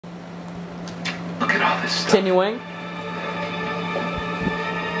Look at all this stuff. Continuing.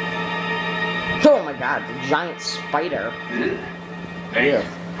 Oh my god, the giant spider. Hey, Yeah.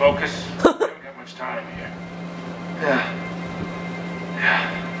 focus. We haven't got much time here. Yeah.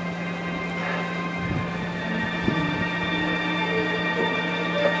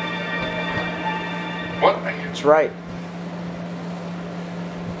 What? That's right.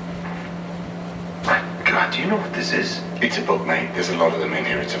 God, do you know what this is? It's a book, mate. There's a lot of them in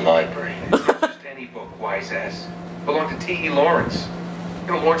here. It's a library. Just any book, wise ass. Belonged to T.E. Lawrence.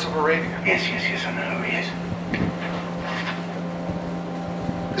 You know, Lawrence of Arabia. Yes, I know who he is.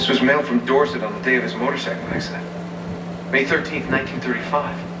 This was mailed from Dorset on the day of his motorcycle accident. May 13th,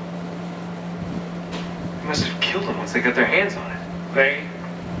 1935. They must have killed him once they got their hands on it. They?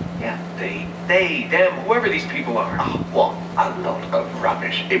 Yeah, they, them, whoever these people are. Oh, what a lot of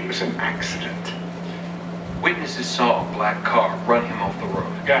rubbish. It was an accident. Witnesses saw a black car run him off the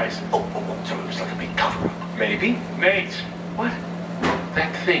road. Guys, so it was like a big cover-up. Maybe. Nate, What?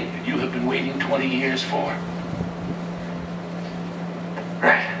 that thing that you have been waiting 20 years for?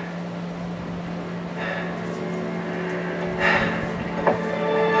 Right.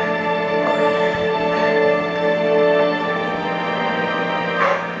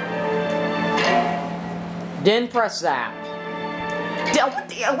 Didn't press that.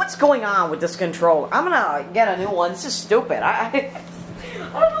 What's going on with this controller? I'm gonna get a new one. This is stupid. I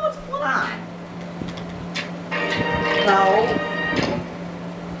don't know what's going on. No.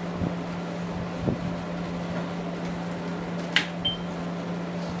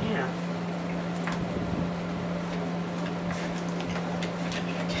 Yeah.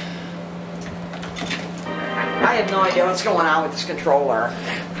 I have no idea what's going on with this controller.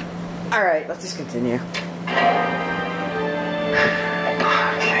 Alright, let's just continue.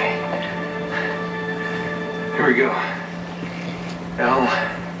 Okay. Here we go. L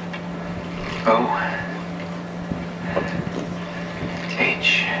O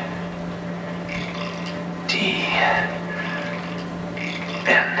H D N.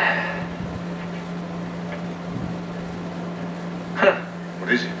 Huh.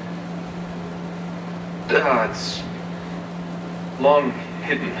 What is it? It's long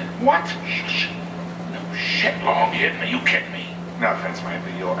hidden. What? Shh. No shit, long hidden. Are you kidding me? No offense, mate,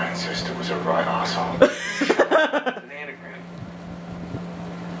 but your ancestor was a right asshole. An anagram.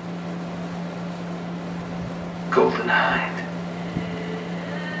 Golden Hind.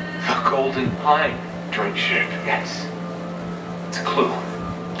 The Golden Hind. Drink shit. Yes. It's a clue.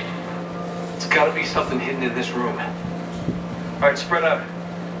 It's gotta be something hidden in this room. Alright, spread out.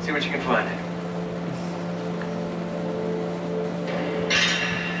 See what you can find.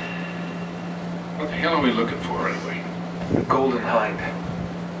 What the hell are we looking for, anyway? The Golden Hind.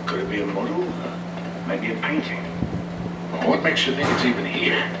 Could it be a model? Maybe a painting? Well, what makes you think it's even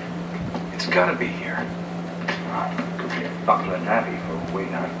here? It's gotta be here. Could be a Buckler Abbey for all we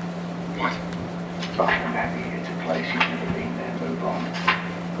know. What? Buckler Abbey, it's a place you've never been there, move on.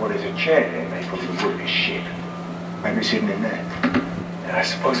 Well, there's a chair there made from the wood of shit. Maybe it's hidden in there. Yeah, I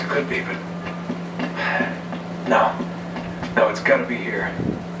suppose it could be, but... No. No, it's gotta be here.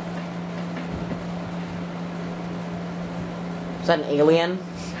 Is that an alien?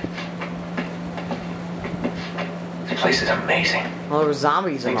 This place is amazing. Well, there were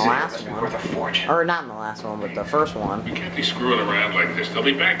zombies in the Things in here last must be one. worth a fortune. Or not in the last one, but the first one. You can't be screwing around like this. They'll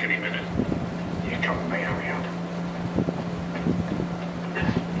be back any minute. Yeah, come on, mate, hurry up.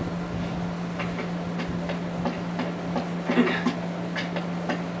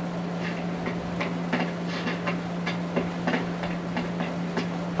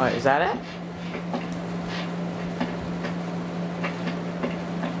 Alright, is that it?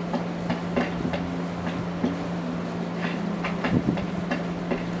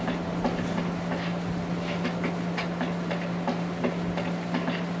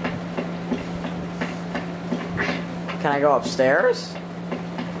 Can I go upstairs?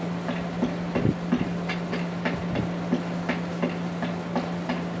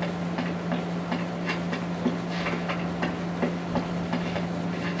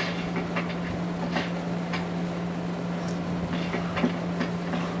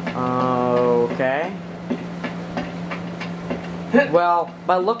 Okay. Well,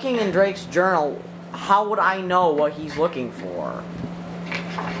 by looking in Drake's journal, how would I know what he's looking for?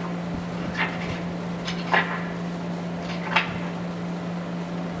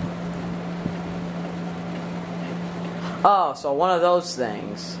 Oh, so one of those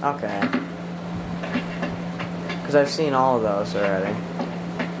things. Okay. Because I've seen all of those already.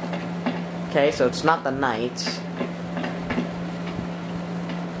 Okay, so it's not the knights.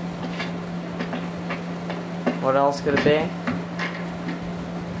 What else could it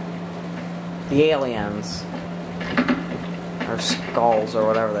be? The aliens. Or skulls, or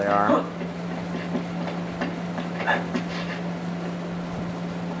whatever they are.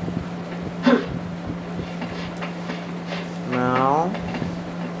 No.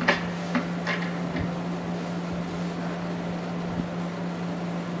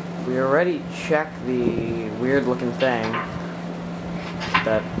 We already checked the weird looking thing.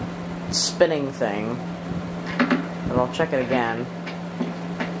 That spinning thing. But I'll check it again.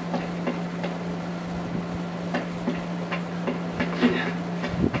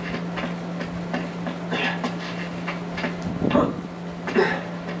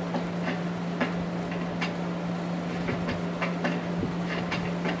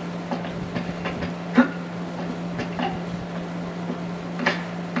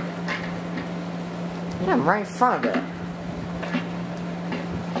 Yeah, I'm right in front of it.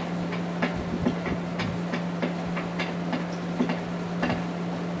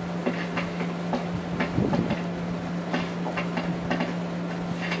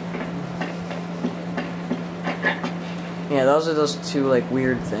 Yeah, those are those two, like,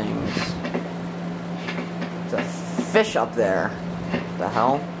 weird things. There's a fish up there. What the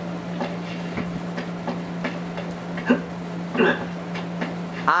hell?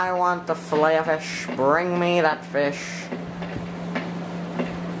 I want the fillet of fish. Bring me that fish.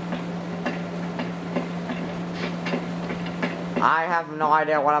 I have no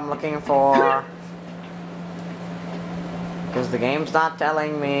idea what I'm looking for. Because the game's not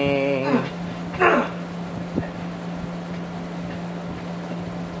telling me.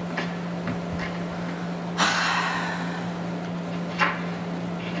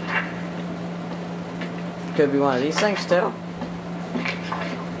 Could be one of these things too.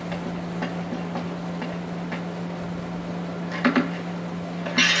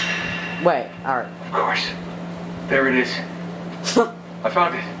 Wait, alright. Of course. There it is. I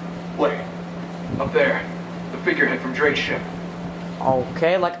found it. Where? Up there. The figurehead from Drake's ship.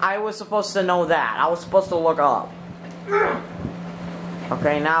 Okay, like I was supposed to know that. I was supposed to look up.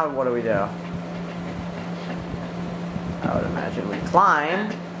 Okay, now what do we do? I would imagine we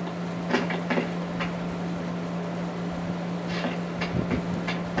climb.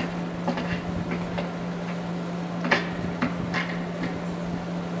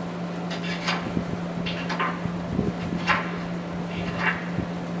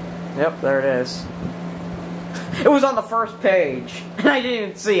 Yep, there it is. It was on the first page, and I didn't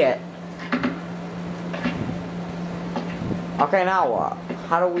even see it. Okay, now what?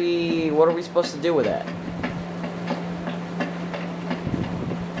 What are we supposed to do with it?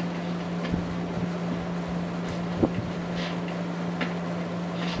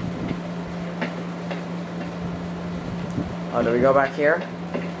 Oh, do we go back here?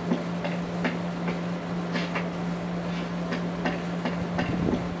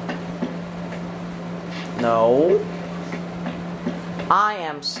 No. I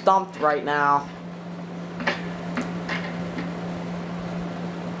am stumped right now.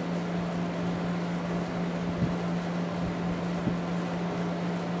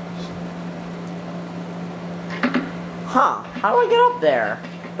 Huh. How do I get up there?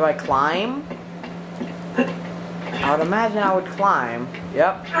 Do I climb? I would imagine I would climb.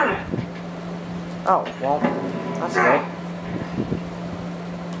 Yep. Oh, well, that's good.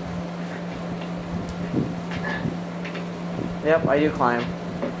 Yep, I do climb.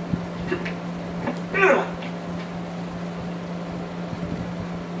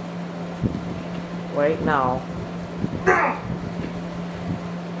 Wait, no.